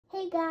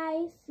Hey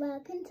guys,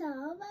 welcome to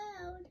our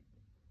world.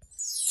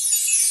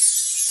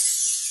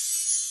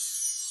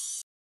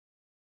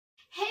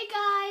 Hey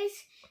guys,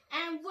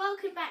 and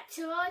welcome back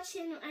to our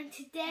channel, and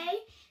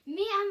today,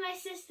 me and my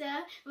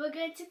sister, we're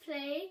going to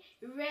play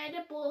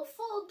Red Ball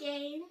 4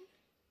 game.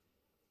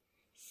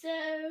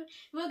 So,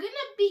 we're going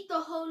to beat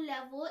the whole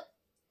level,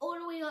 all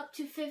the way up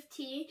to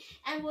 50,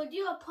 and we'll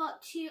do a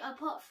part 2, a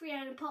part 3,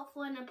 and a part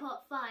 4, and a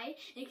part 5,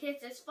 because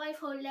there's 5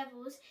 whole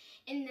levels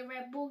in the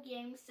Red Ball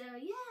game. So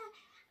yeah,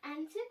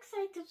 I'm so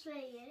excited to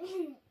play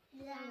it.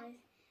 Yeah.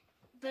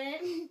 But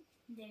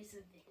there's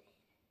a villain.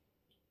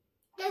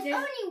 There's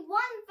only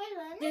one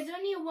villain. There's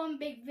only one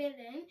big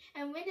villain,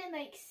 and when it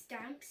like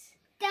stamps,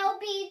 there'll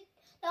be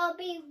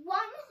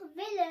one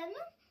villain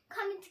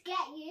coming to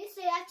get you, so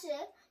you have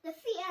to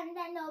defeat, and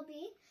then there'll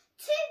be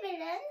 2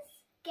 villains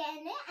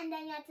getting it, and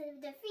then you have to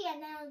defeat,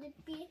 and then it'll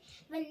be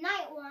the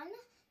night one.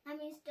 That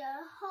means the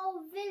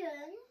whole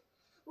villain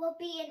will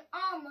be in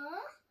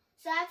armor,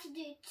 so I have to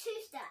do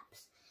 2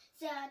 steps.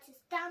 So I have to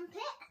stamp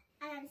it,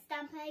 and then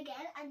stamp it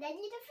again, and then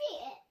you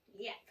defeat it.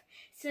 Yep.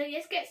 So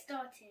let's get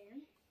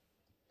started.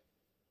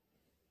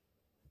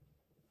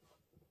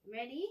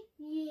 Ready?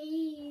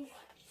 Yes.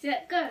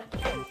 Set, go.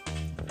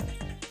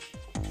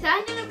 So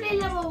I'm gonna play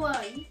level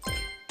 1.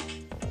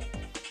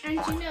 And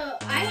you know,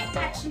 I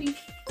actually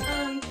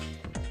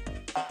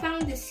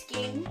found this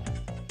game.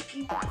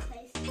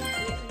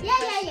 Yeah.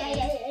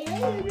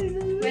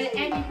 Where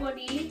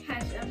everybody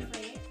has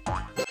played.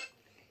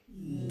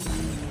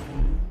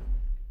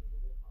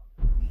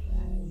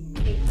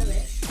 Wait for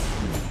this.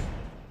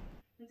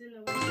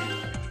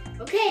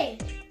 Okay,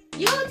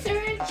 your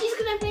turn. She's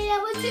gonna play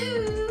level 2.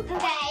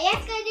 Okay,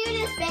 let's go do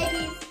this,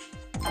 babies.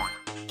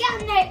 Get on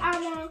night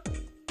armor.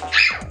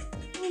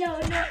 No.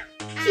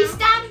 She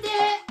stabbed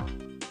it.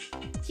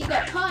 She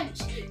got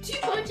punched. 2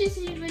 punches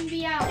to even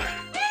be out.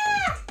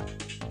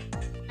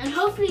 And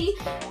hopefully...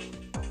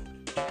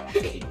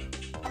 Okay,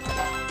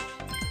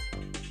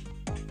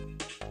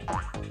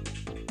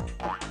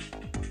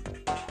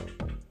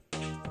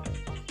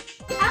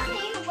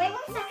 wait 1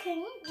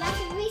 second. Let's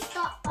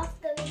restart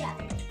after we get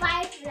 5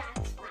 lives back.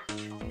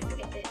 Let's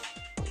look at this.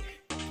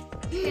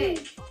 Okay.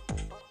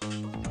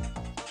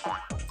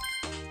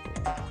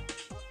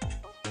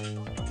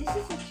 This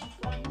is a cheap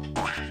one.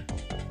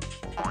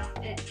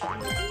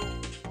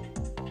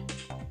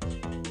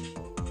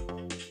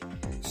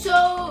 So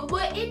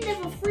we're in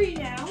level 3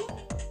 now.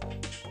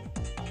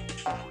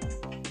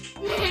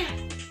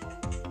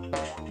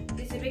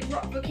 It's a big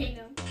rock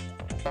volcano.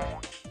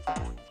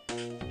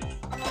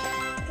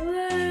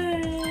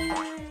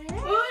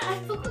 Oh, I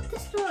forgot the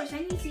stores. I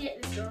need to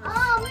get the stores.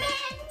 Oh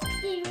man!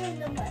 You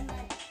ruined them by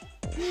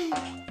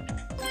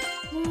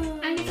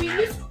And if we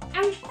lose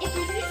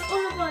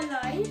all of our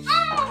lives,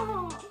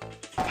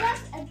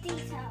 that's a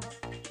detail.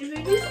 If we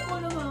lose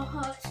all of our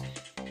hearts,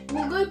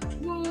 we'll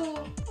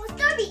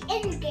still be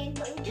in the game,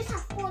 but we just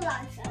have 4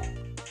 lives.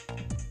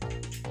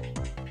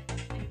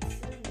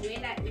 We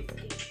like this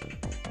game.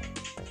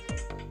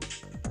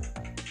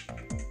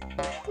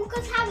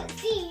 Because how it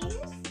seems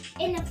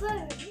in the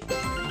phone,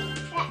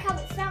 like how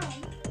it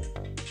sounds.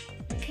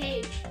 Okay,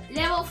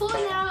 level 4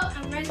 now,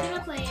 and Red's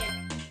gonna play it.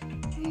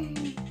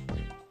 Okay,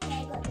 I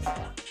got this one.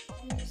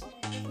 I'm just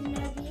gonna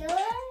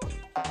Nebula.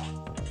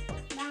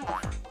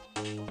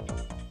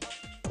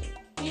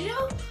 You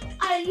know,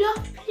 I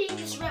love playing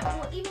this Red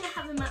Ball, even I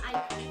have in my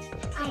iPad.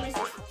 And my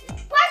sister.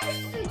 Why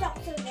is this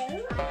Doctor Who?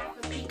 I have a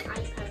pink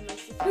iPad, my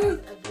sister has a blue.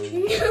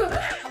 No!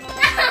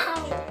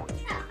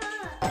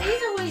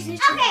 These are always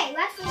itchy. Okay,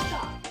 let's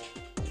restart.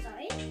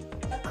 Sorry?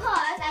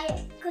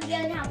 Because we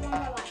only have 1 more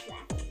life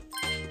left.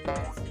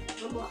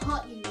 1 more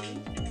heart, you mean?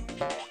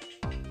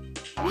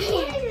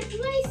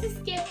 Why does this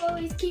game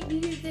always keep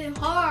losing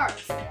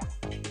hearts?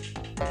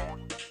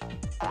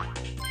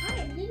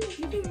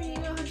 You don't really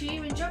know how to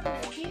even jump it,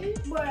 do you?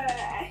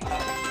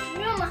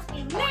 You must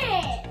be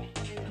mad.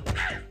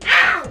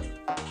 Ow!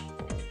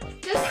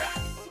 Just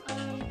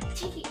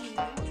take it easy.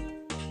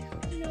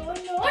 No.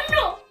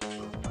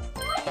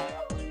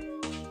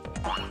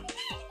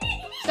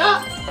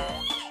 Stop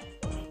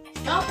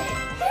it.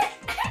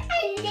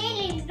 I'm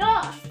getting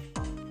lost.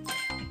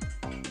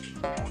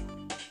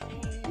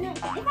 No,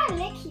 if I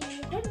lick you,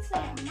 you're going to say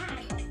I'm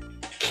mad.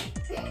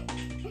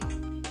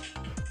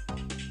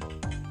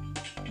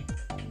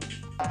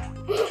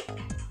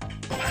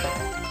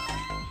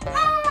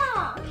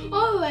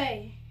 All the way.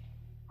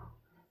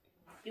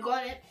 You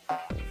got it.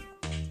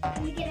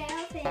 Let me get it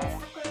out there,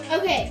 suckers.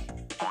 Okay.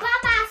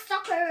 Bye-bye,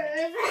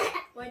 suckers.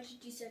 What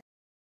did you say?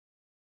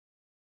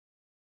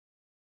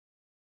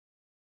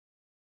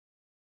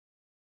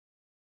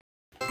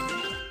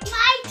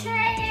 My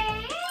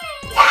turn.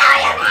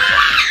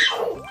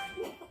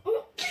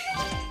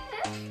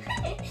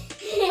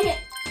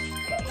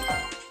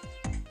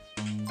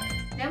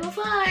 Level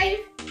 5.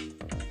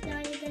 Now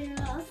you're getting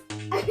lost.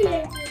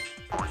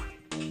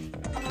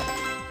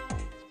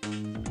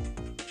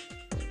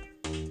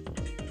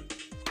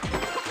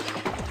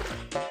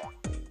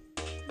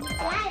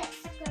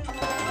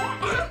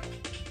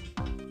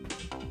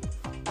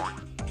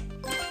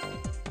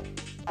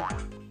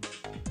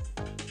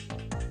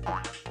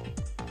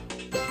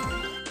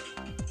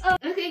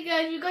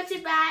 guys, we got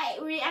it back.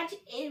 It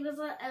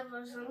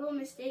was a little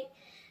mistake,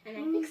 and I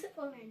fixed it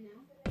for right now.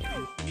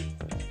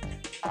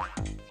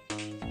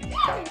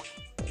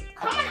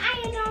 Come on,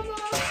 Iron Normal.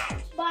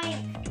 Bye.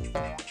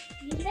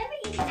 You never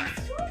even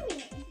saw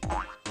me.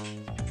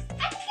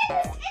 I can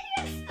get this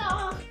idiot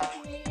star.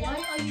 Why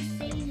are you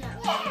saying that?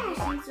 Yeah. You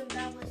saying some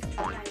bad words to the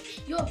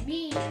guys. You're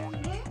mean.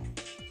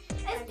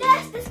 It's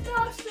just the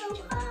star so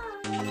high.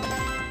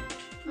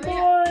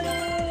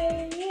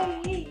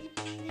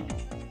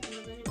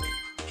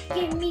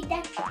 Give me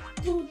that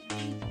food.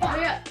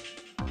 Hurry up.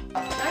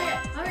 Hurry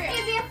up. Hurry up.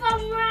 Give me a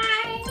fun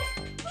ride.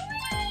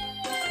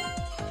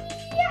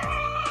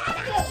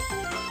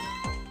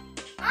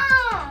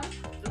 Ah,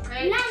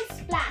 Okay. land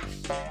splash.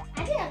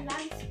 I did a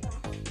land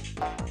splash.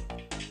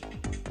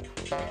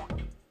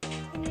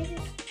 And I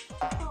just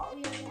caught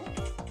me on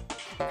this.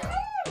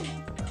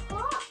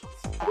 Caught.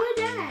 Go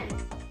there.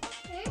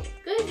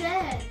 Go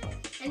there.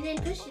 And then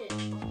push it.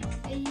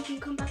 And you can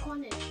come back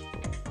on it.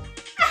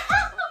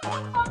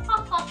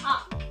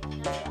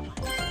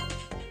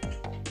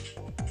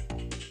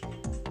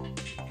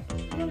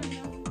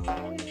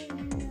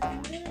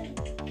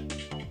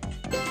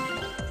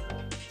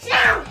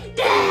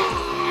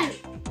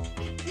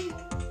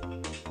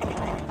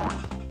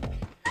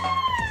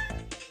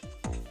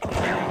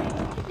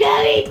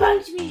 Daddy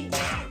punched me.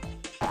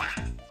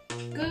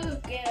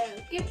 Good girl.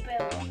 Good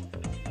Bella.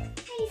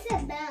 He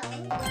said bell.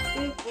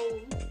 Good boy.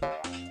 I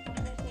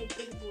say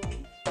good boy.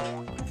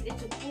 Because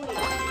it's a boy.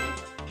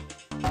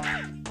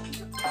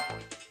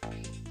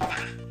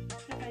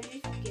 If I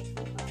lose, I get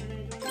full pass and I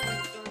don't know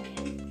what's on it.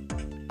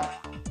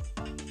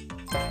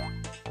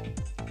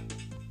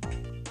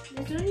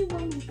 There's only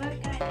one bad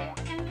guy,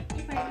 and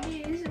if I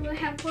lose, we'll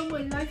have one more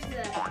life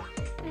there.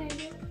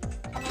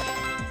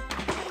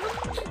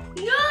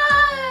 No!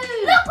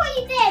 Look what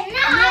you did.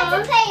 Now I have to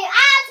play.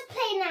 I have to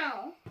play now.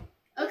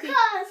 Okay.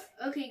 Because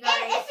Okay,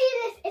 guys.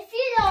 if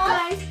you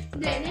lost,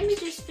 Guys, let me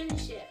just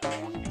finish it.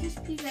 Okay?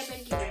 Just please, I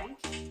beg you, right?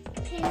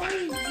 Okay, what are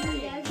you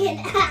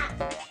doing?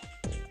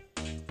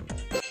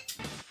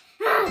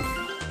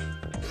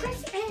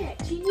 Press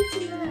X. You need to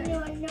learn.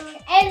 no.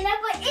 And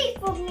level 8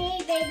 for me,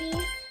 baby.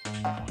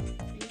 I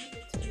need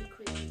it to be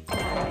quick.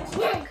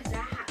 Because I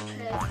have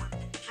to.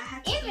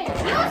 Even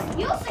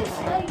you're so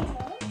slow, you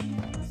know.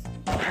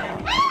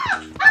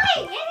 Okay,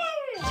 yeah.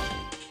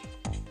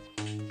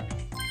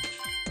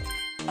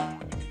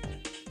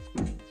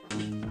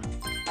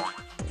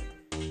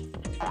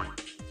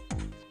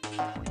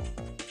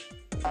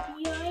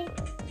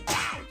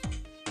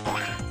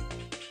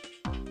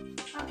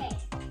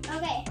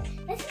 Okay.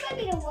 This is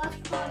gonna be the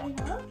worst part, you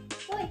know.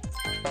 Wait.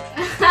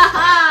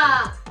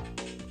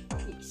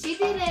 She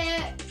did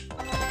it.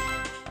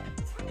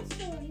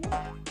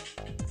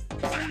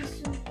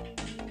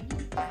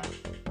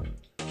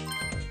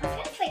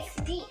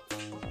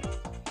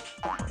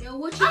 Yo,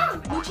 what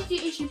you do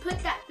is you put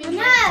that thing.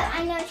 No,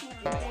 I know she's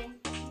not.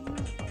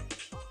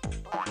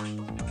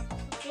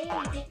 Okay,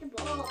 get the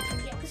ball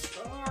and get the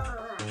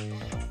star.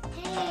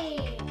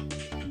 Hey,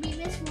 we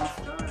missed one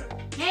star.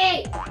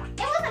 Hey! It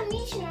wasn't me,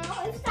 you know.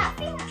 It was that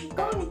thing that's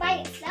going by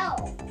itself.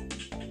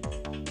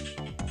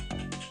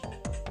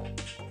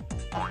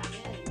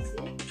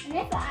 And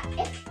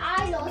if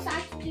I lost, I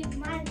have to do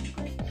mine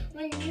because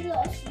when you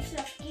lost, you should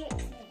have given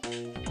it to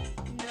me.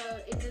 No,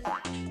 it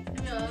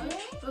doesn't. No,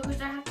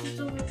 because I have to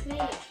still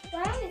replay it.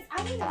 But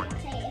I'm gonna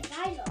replay if I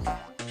lost.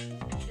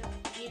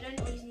 You don't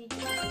always need to.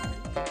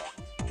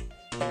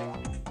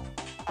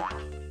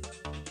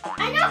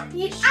 I know.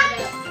 And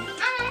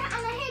I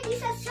heard you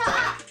said shut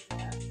up.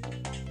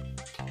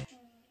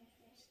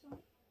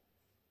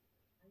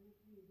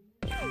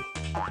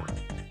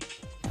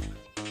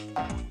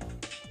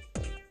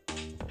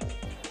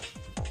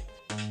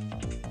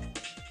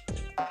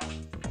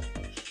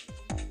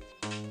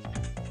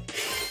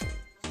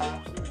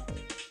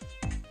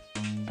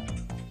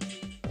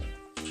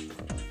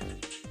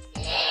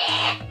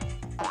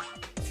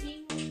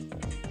 See?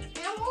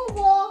 Now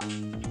move.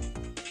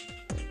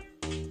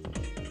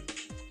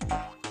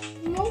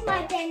 Move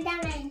my pen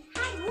down.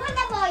 Hi, what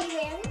level are you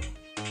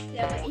in?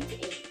 Level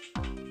 88.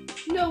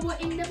 No, we're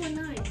in level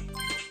 9.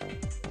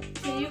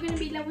 So you're gonna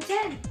be level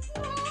 10.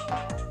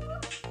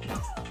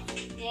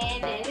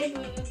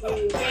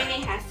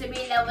 Granny has to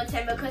be level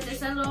 10 because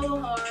it's a little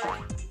hard.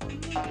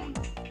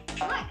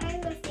 What?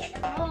 I'm gonna get the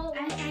ball.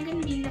 I'm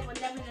gonna be level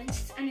 11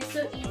 and it's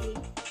so easy.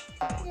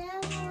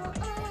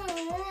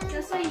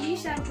 That's why you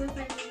should have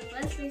boyfriend in the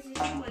first place if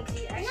you want to.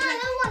 No,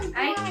 that one's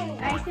boring.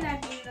 I could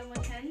have been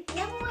level 10.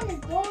 That one is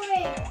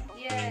boring.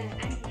 Yeah,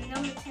 and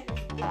number 10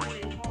 is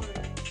boring and hard.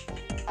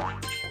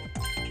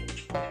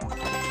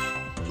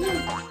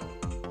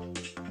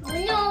 Oh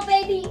no,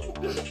 baby.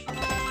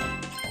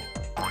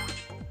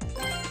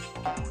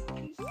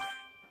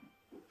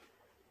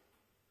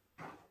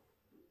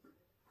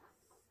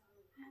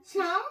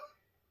 So,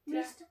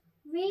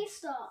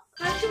 restart.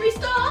 How to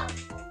restart?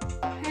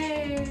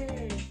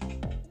 Hey.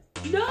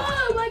 No,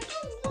 I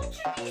don't want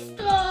to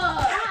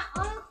restart.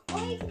 Or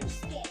you can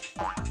skip.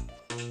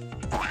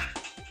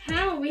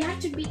 How? We have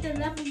to beat the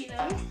level, you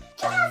know?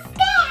 not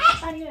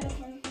scared. I know.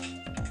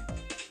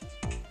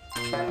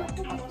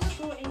 I'm not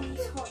sorting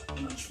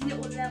these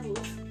little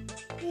levels.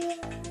 Yeah.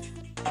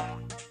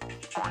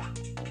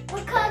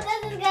 Because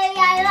this is going to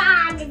be a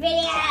long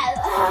video.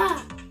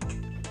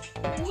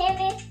 Can you hear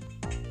me?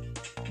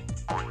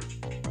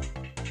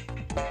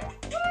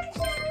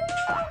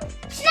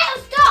 Snail,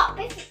 stop!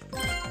 I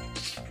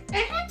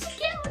had to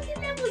get all the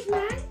levels,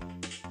 man.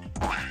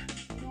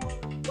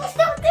 We're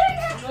still doing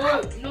that.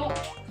 No.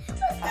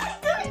 We're still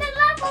doing the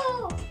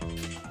level.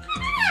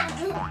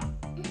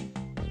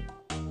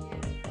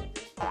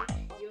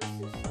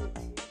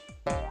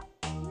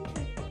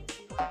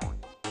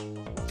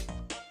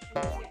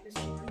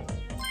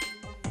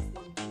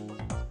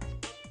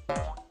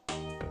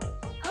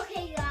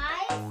 Okay,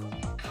 guys. I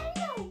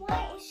don't know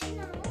why it's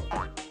now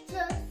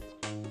just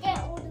get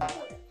all the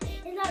colors.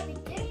 It's not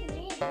been doing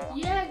me.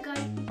 Yeah,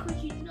 guys,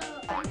 because you know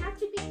I have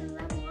to beat the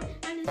level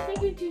and it's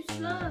taking too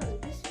slow.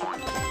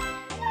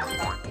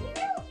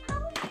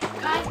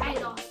 Guys, I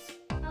lost.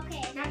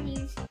 Okay, That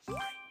means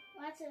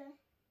what's a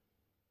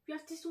we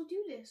have to still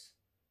do this.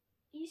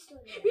 you still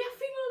do? We have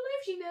 3 more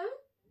lives, you know.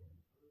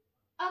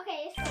 Okay,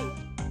 it's fine.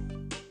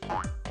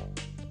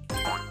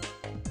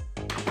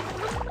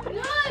 No,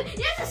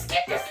 you have to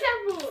skip this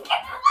level.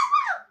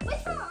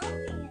 Which one are we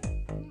in?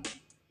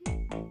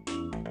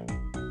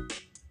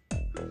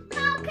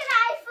 How could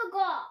I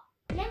forgot?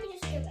 Let me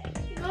just do it.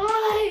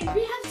 Guys,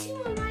 we have 2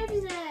 more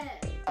lives there.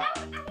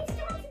 And we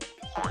still have to beat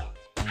it.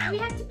 And we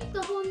have to beat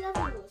the whole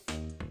levels.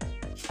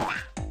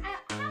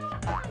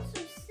 I'm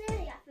so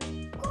silly, I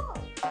forgot.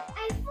 I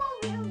thought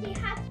we already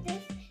had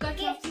this. Guys,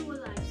 we have 2 more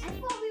lives. I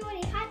thought we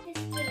already had this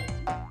game.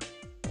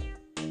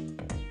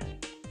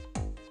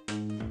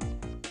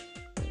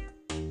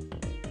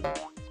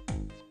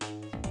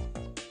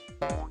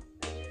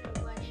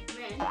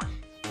 Ren,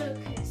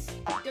 focus.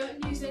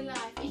 Don't lose a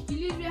life. If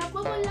you lose, we have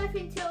 1 more life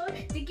until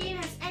the game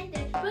has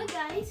ended. But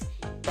guys,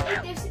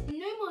 if there's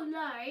no more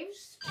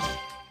lives,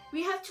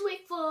 we have to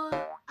wait for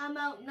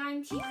about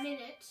 90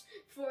 minutes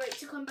for it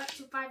to come back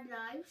to 5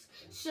 lives.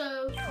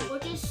 So we'll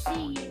just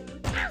see you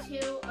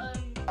until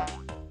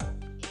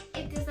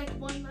if there's like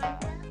 1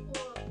 life left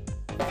or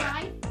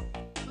 5.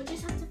 We'll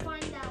just have to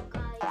find out,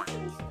 guys.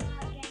 Should we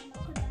start again?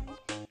 Because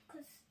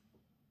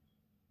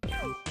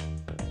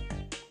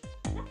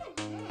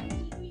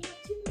We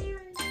have 2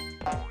 minutes.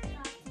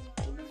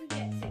 Don't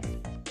forget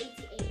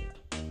 688.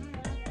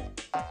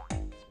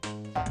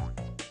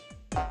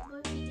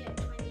 What if we get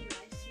 20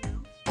 lives now?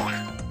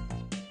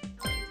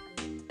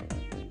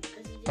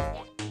 Because you just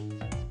get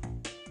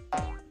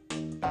 8.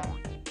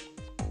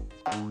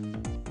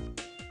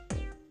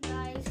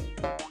 Guys,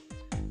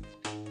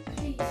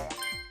 please.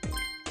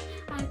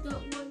 I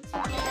don't want to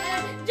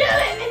get. Do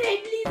it,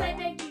 Minnie, please, I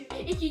beg you.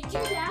 If you do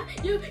that,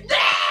 you.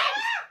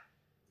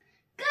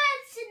 good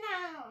to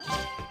know.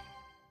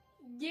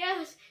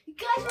 Yes!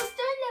 Guys, we're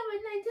still level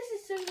 9. This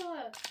is so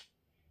hard.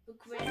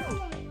 Ren,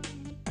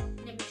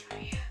 let me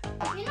try.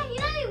 You know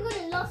you're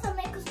gonna lose and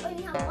make us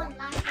only have 1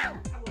 life left. I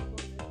won't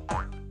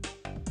pause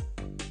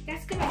it.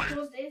 That's gonna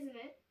close it, isn't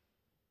it?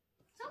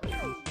 It's okay. It's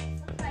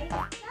okay.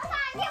 That's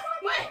fine. Yeah,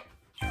 What?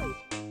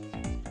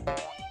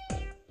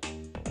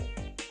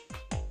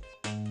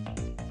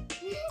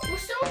 We're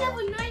still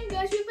level 9,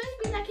 guys. We're supposed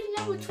to be like in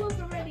level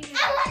 12 already.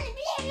 I want to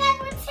be in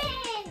level 10.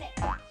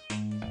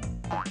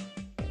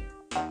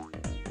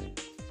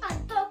 I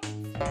thought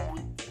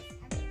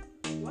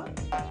What?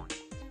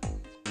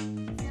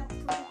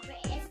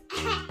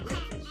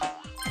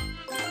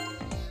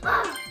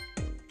 What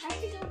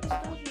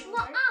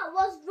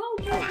was wrong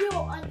with you?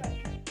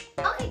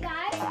 Okay,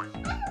 guys. I don't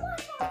know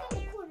what's wrong with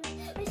the corner.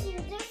 We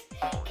should just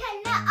can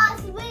let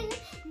us win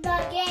the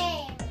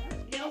game.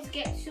 Let's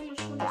get so much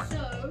fun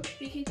so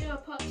we can do a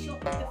park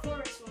shot with the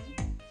forest one.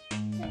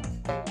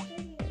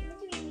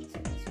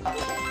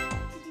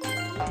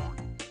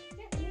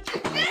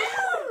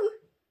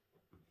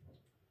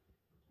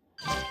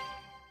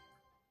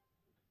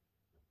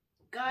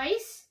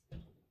 Guys,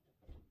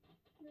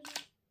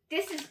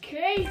 this is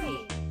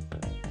crazy.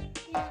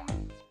 Yeah.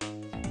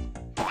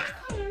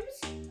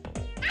 Comes.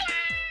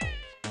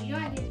 You know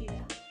I didn't do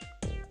that.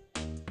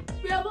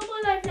 We have 1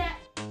 more life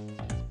left.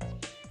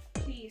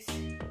 Please.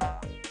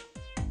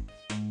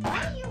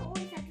 Why do you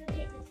always have to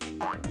take this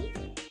time?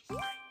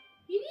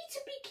 You need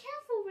to be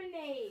careful,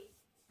 Renee.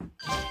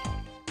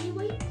 You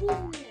wait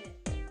pausing it.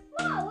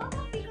 Wow, what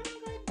if we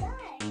gonna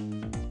die?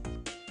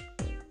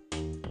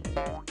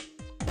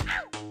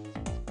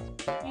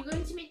 You're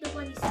going to make the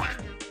body stand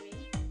now,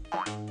 Renee.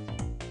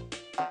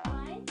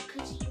 Why?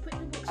 Because you put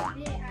the box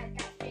there at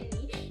that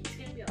penny, it's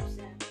going to be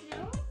upset.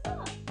 No.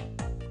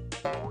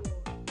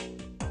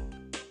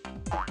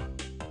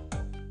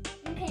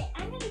 Okay,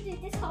 I'm gonna do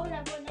this whole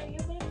level and then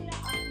you're gonna do that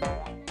after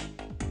and then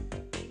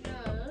No.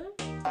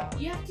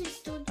 You have to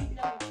still do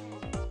level 10.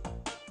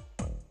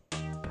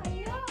 I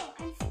know,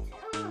 and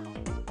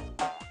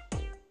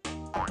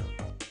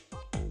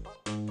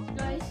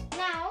Guys,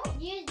 now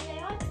use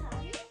your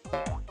time.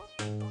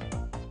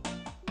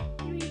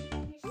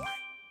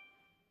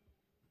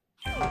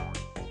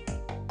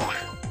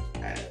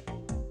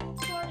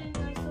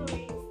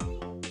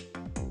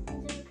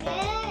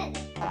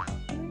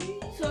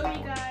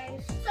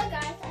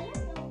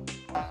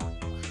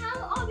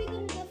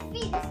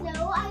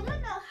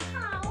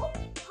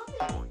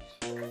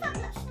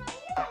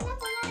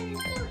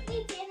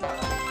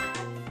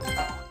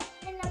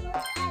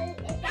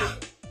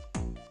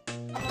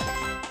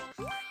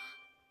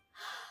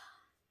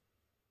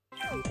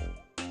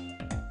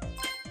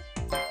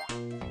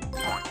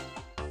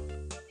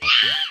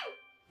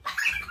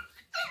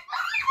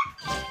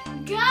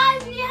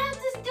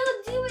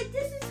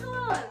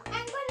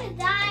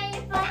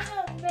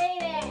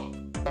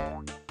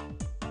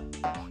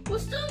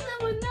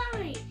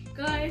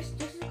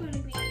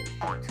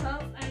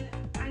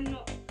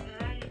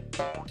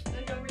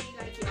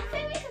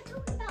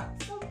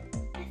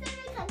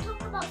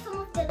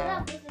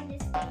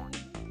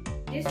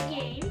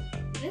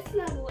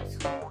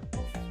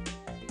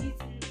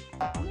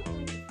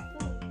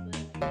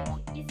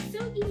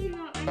 using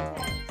our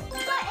iPad.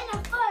 But in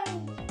a phone,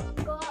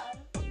 God,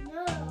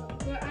 no.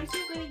 But I'm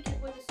still going to get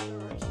all the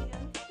stars, you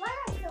know. Why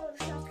not get all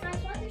the stars? Guys,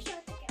 why do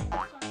stars to get all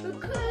the stars?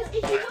 Because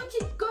if you want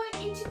to go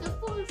into the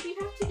forest, we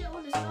have to get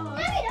all the stars. No,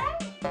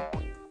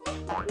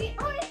 we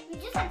don't. We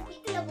just have to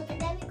beat the levels and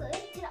then we go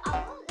to the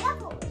other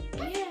level.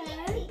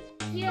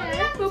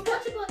 Yeah. But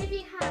what about if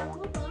we have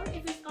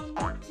if it's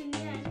unlocked in the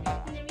end,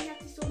 and then we have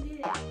to still do it?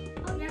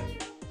 Oh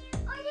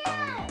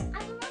yeah, I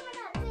remember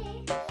that day.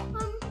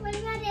 When we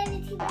had the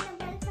team and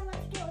then someone to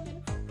get all the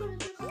coolers,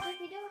 because if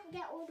we don't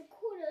get all the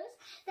coolers,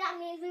 that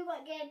means we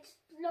won't get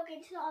log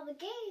into the other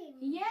game.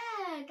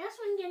 Yeah, that's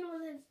when getting all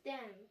this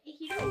done. If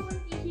you don't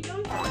want this,